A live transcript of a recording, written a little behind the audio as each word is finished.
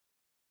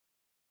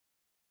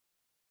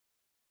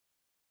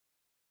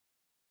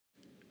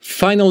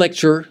Final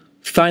lecture,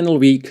 final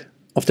week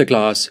of the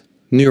class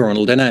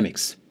Neuronal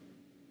Dynamics.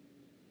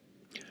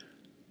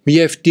 We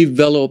have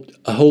developed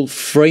a whole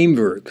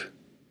framework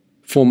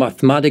for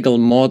mathematical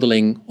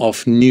modeling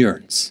of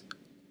neurons.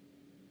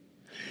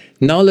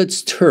 Now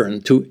let's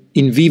turn to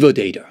in vivo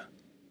data.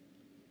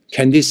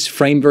 Can this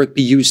framework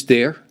be used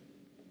there?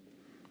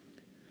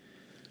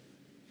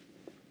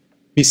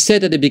 We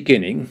said at the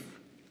beginning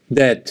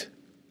that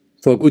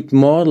for a good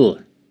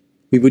model,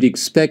 we would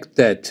expect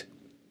that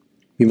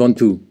we want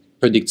to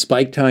predict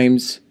spike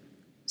times,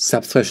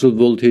 subthreshold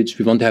voltage.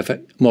 We want to have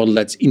a model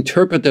that's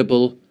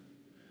interpretable.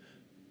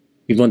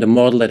 We want a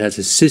model that has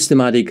a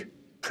systematic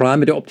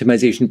parameter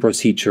optimization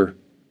procedure.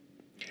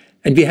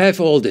 And we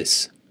have all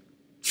this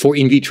for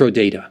in vitro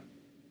data.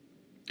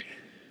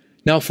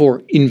 Now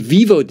for in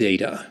vivo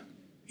data,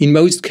 in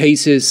most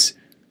cases,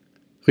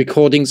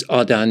 recordings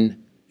are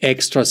done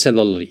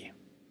extracellularly,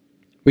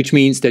 which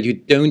means that you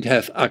don't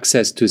have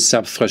access to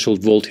subthreshold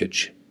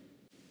voltage.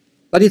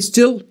 But it's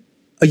still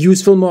a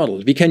useful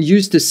model. We can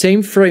use the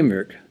same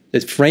framework,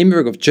 the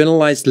framework of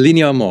generalized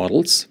linear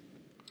models,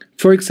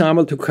 for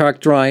example, to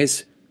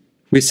characterize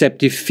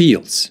receptive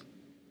fields.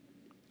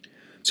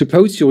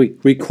 Suppose you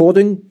record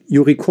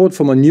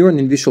from a neuron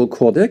in visual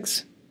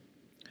cortex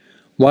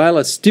while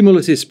a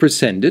stimulus is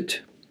presented,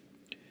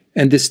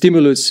 and the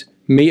stimulus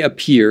may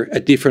appear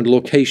at different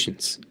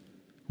locations,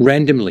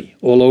 randomly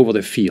all over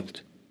the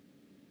field.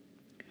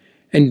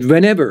 And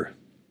whenever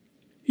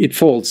it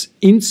falls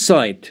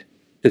inside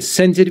the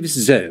sensitive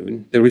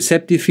zone, the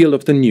receptive field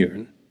of the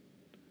neuron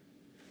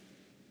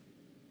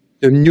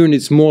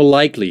is more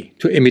likely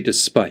to emit a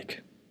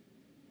spike.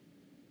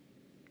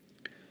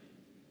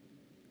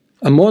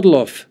 A model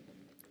of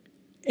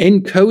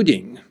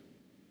encoding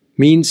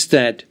means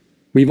that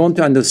we want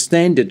to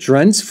understand the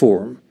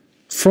transform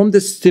from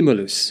the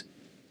stimulus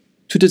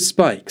to the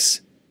spikes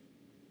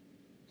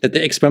that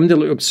the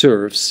experimenter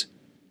observes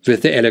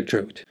with the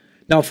electrode.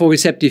 Now for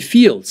receptive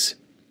fields,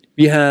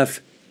 we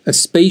have a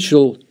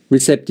spatial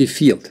receptive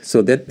field,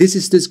 so that this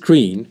is the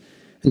screen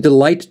and the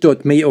light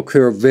dot may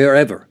occur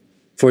wherever,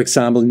 for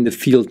example in the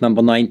field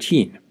number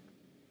 19.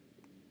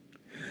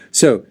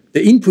 So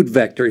the input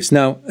vector is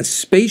now a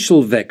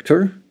spatial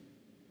vector,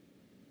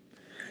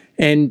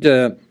 and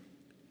a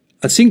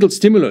single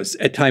stimulus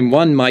at time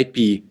 1 might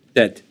be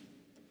that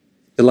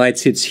the light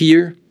sits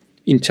here.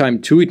 In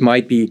time 2 it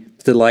might be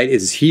that the light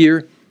is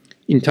here.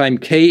 In time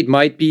k it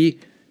might be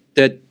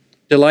that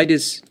the light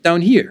is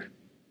down here.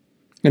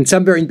 And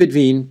somewhere in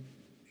between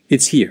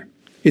it's here.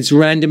 It's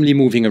randomly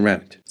moving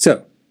around.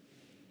 So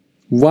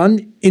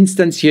one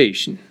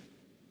instantiation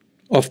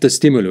of the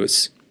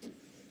stimulus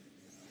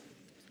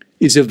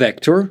is a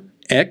vector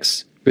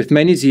x with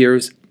many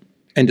zeros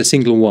and a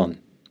single 1.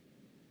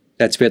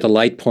 That's where the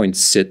light point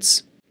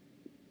sits.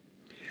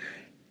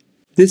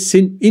 This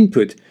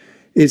input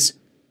is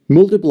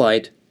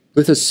multiplied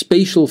with a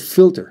spatial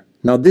filter.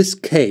 Now this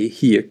k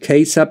here,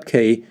 k sub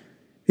k,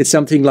 is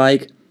something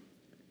like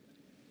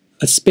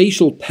a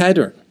spatial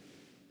pattern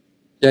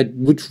that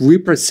would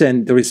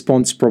represent the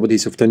response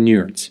properties of the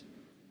neurons.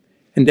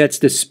 And that's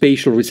the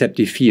spatial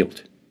receptive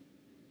field.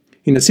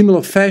 In a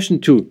similar fashion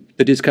to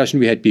the discussion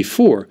we had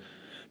before,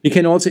 we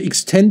can also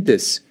extend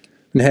this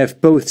and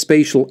have both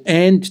spatial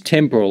and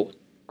temporal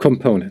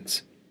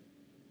components.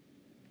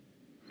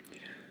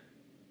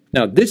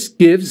 Now this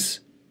gives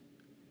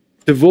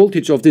the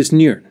voltage of this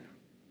neuron.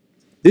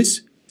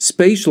 This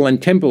spatial and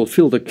temporal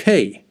filter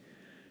K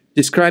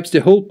describes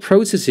the whole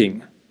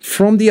processing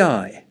from the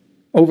eye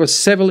over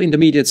several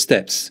intermediate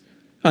steps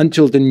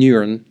until the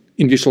neuron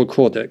in visual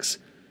cortex,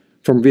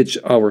 from which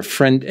our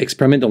friend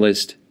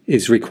experimentalist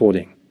is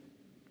recording.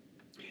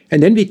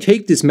 And then we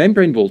take this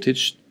membrane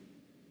voltage,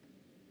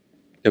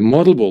 the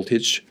model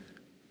voltage,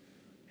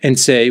 and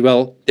say,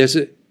 well, there's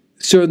a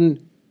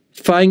certain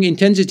firing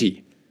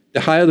intensity.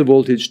 The higher the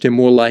voltage, the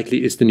more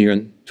likely is the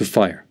neuron to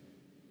fire.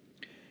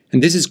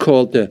 And this is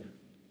called the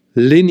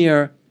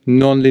linear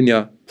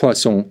nonlinear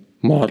Poisson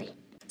model.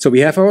 So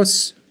we have our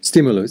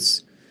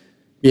stimulus,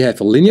 we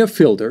have a linear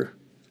filter,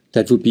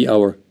 that would be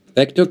our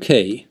vector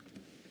k,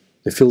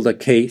 the filter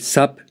k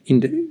sub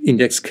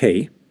index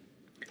k.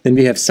 Then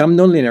we have some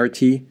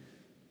nonlinearity,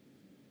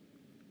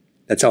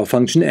 that's our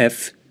function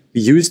f.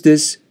 We use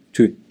this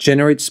to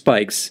generate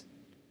spikes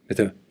with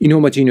an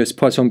inhomogeneous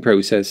Poisson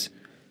process,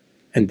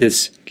 and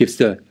this gives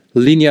the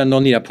linear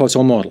nonlinear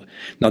Poisson model.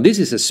 Now this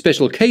is a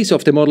special case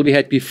of the model we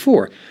had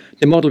before.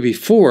 The model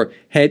before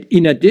had,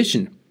 in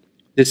addition,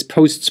 this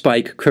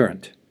post-spike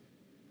current,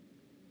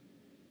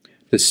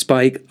 the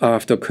spike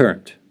after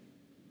current.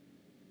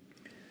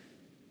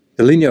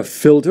 The linear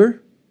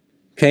filter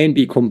can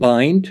be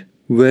combined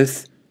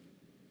with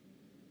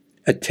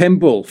a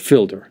temporal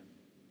filter,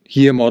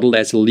 here modeled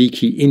as a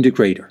leaky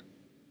integrator.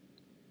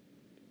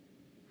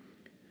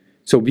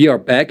 So we are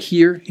back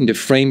here in the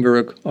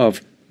framework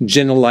of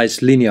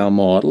generalized linear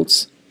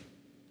models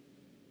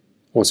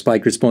or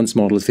spike response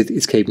models with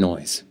escape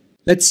noise.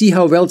 Let's see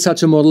how well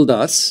such a model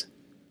does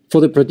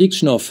for the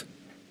prediction of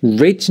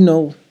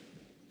retinal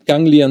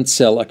ganglion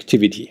cell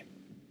activity.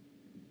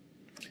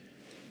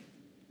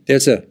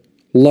 there's a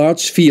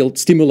large field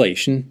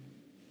stimulation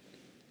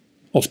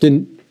of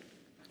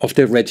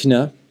the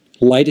retina.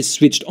 Light is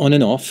switched on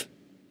and off,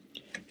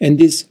 and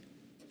this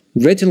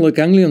retinal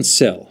ganglion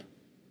cell,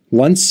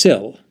 one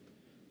cell,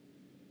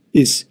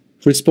 is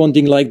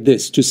responding like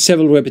this to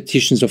several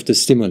repetitions of the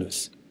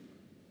stimulus.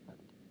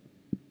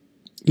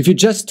 If you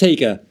just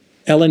take a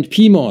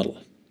LNP model,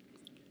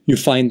 you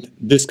find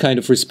this kind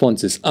of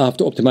responses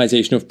after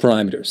optimization of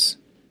parameters.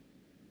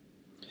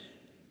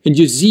 And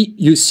you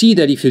see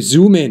that if you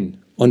zoom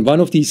in on one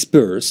of these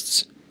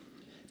bursts,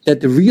 that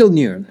the real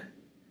neuron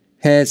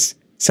has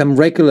some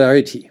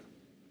regularity.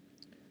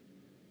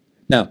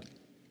 Now,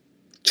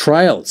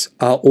 trials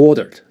are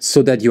ordered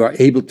so that you are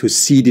able to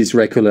see this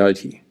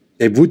regularity.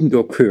 They wouldn't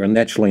occur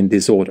naturally in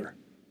this order.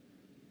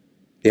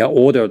 They are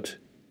ordered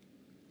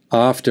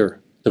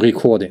after the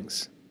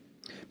recordings.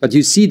 But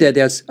you see that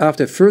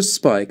after first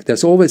spike,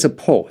 there's always a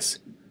pause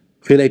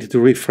related to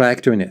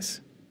refractoriness.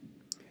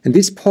 And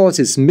this pause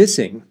is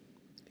missing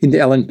in the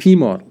LNP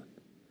model,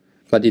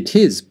 but it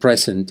is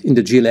present in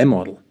the GLM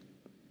model.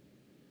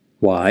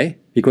 Why?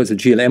 Because the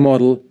GLM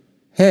model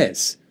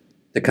has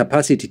the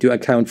capacity to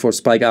account for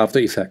spike after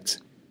effects.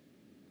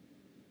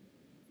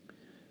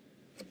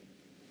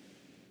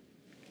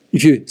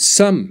 If you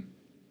sum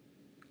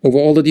over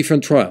all the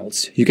different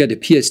trials, you get a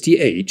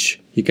PSDH,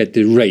 you get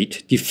the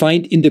rate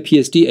defined in the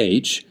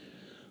PSDH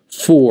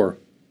for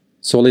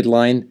solid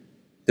line,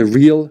 the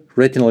real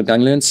retinal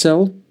ganglion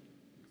cell,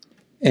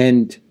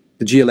 and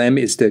the GLM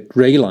is the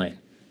gray line.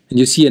 And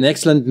you see an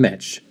excellent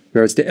match,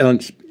 whereas the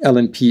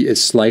LNP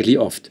is slightly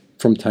off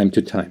from time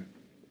to time.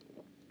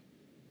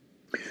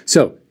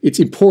 So it's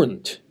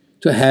important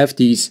to have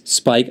these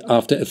spike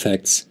after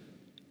effects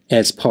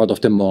as part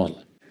of the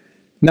model.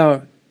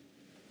 Now,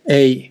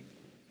 a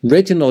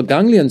retinal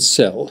ganglion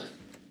cell,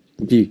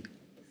 the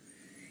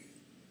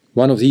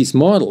one of these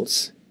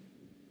models,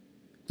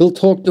 will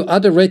talk to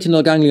other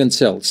retinal ganglion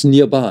cells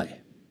nearby.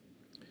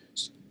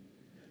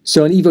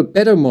 So an even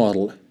better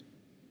model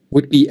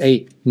would be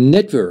a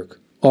network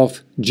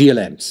of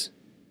GLMs,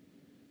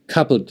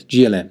 coupled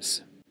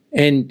GLMs.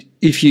 And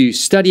if you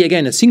study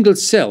again a single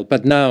cell,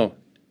 but now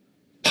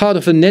part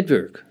of a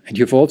network, and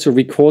you've also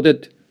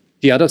recorded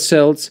the other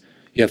cells,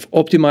 you have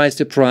optimized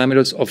the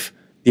parameters of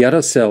the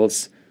other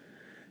cells,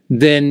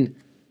 then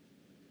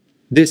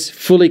this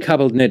fully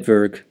coupled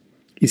network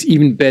is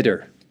even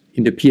better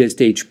in the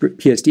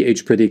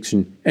PSDH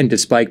prediction and the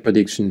spike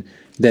prediction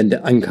than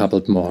the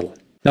uncoupled model.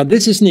 Now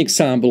this is an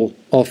example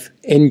of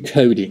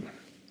encoding.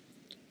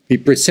 We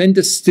present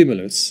the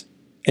stimulus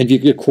and we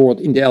record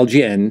in the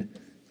LGN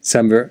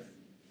somewhere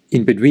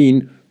in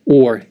between,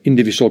 or in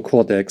the visual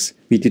cortex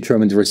we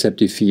determine the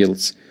receptive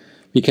fields.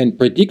 We can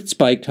predict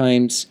spike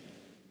times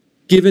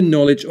given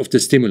knowledge of the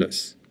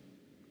stimulus.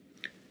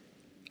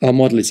 Our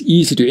model is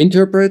easy to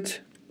interpret,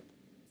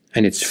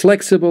 and it's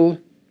flexible,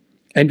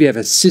 and we have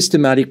a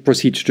systematic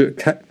procedure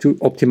to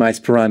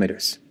optimize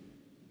parameters.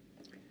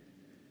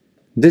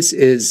 This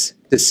is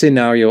the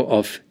scenario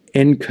of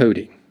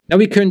encoding. Now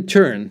we can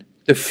turn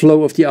the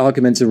flow of the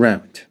arguments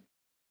around.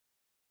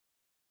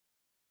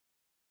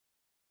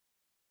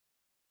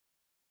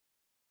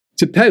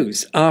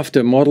 Suppose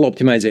after model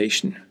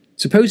optimization,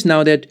 suppose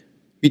now that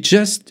we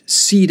just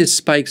see the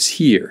spikes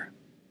here.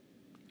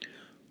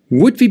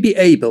 Would we be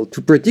able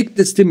to predict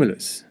the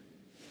stimulus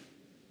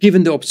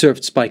given the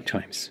observed spike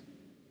times?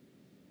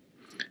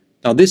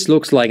 Now this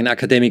looks like an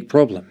academic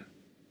problem.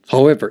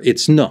 However,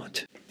 it's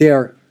not. There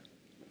are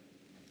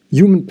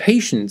human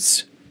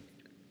patients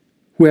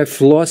who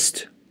have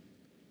lost,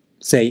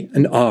 say,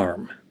 an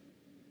arm.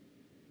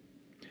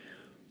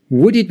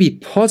 Would it be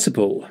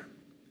possible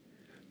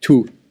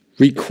to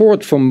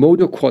record from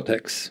motor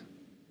cortex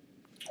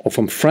or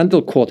from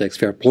frontal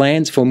cortex where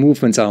plans for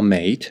movements are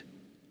made,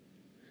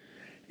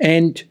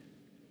 and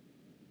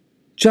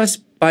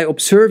just by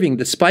observing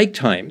the spike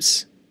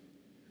times,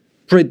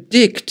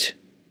 predict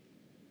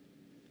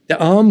the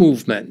arm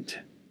movement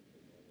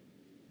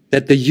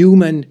that the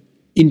human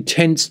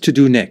intends to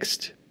do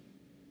next?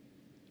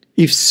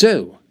 If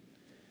so,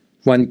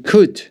 one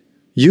could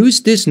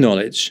use this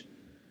knowledge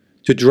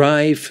to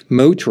drive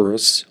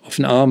motors of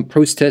an arm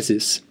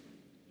prosthesis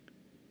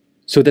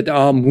so that the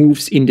arm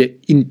moves in the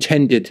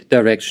intended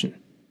direction.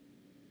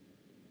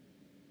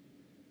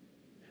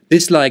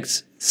 This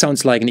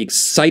sounds like an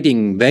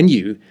exciting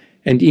venue,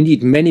 and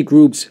indeed many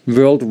groups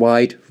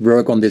worldwide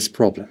work on this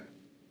problem.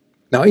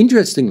 Now,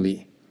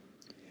 interestingly,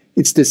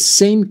 it's the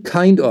same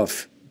kind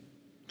of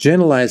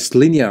generalized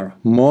linear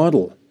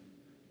model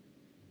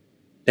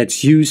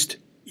that's used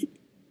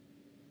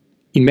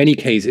in many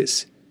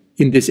cases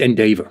in this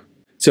endeavor.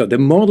 So the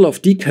model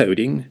of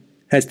decoding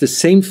has the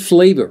same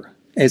flavor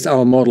as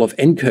our model of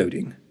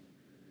encoding,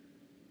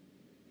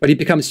 but it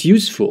becomes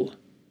useful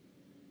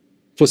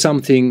for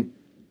something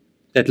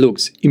that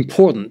looks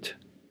important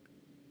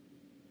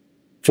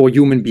for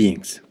human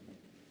beings.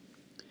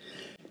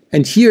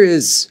 And here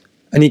is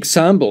an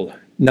example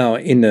now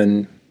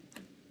in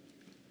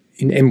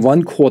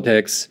M1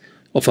 cortex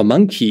of a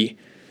monkey.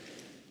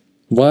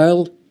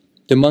 While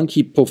the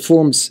monkey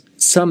performs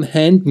some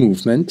hand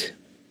movement,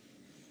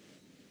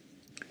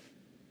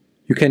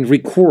 you can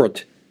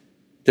record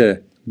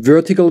the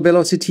vertical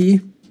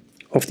velocity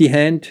of the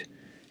hand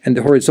and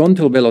the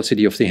horizontal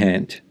velocity of the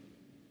hand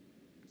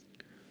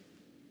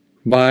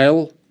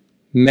while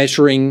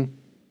measuring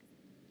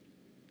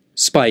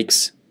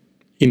spikes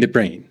in the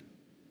brain.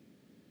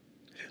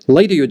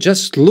 Later you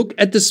just look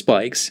at the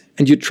spikes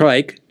and you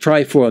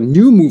try for a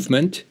new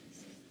movement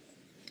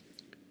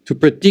to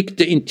predict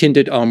the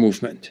intended arm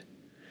movement.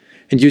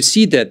 And you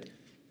see that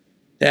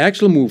the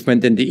actual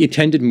movement and the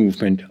intended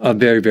movement are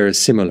very, very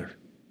similar.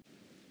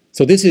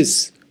 So this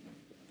is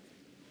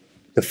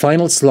the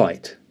final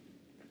slide.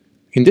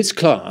 In this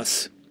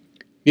class,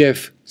 we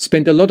have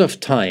spent a lot of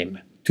time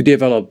to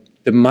develop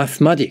the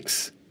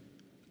mathematics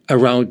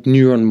around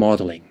neuron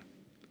modeling.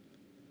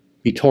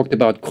 We talked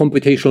about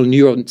computational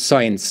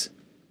neuroscience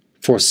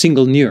for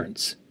single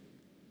neurons.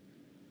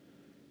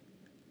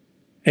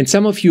 And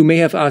some of you may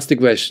have asked the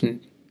question,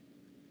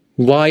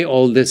 why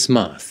all this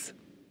math?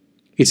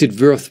 Is it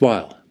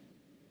worthwhile?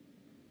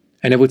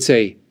 And I would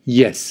say,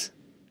 yes.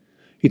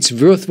 It's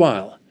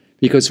worthwhile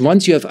because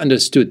once you have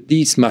understood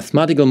these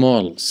mathematical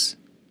models,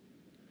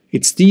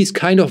 it's these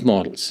kind of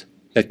models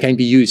that can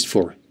be used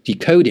for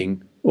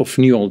decoding of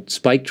neural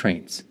spike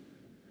trains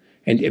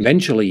and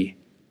eventually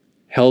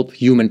help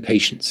human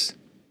patients.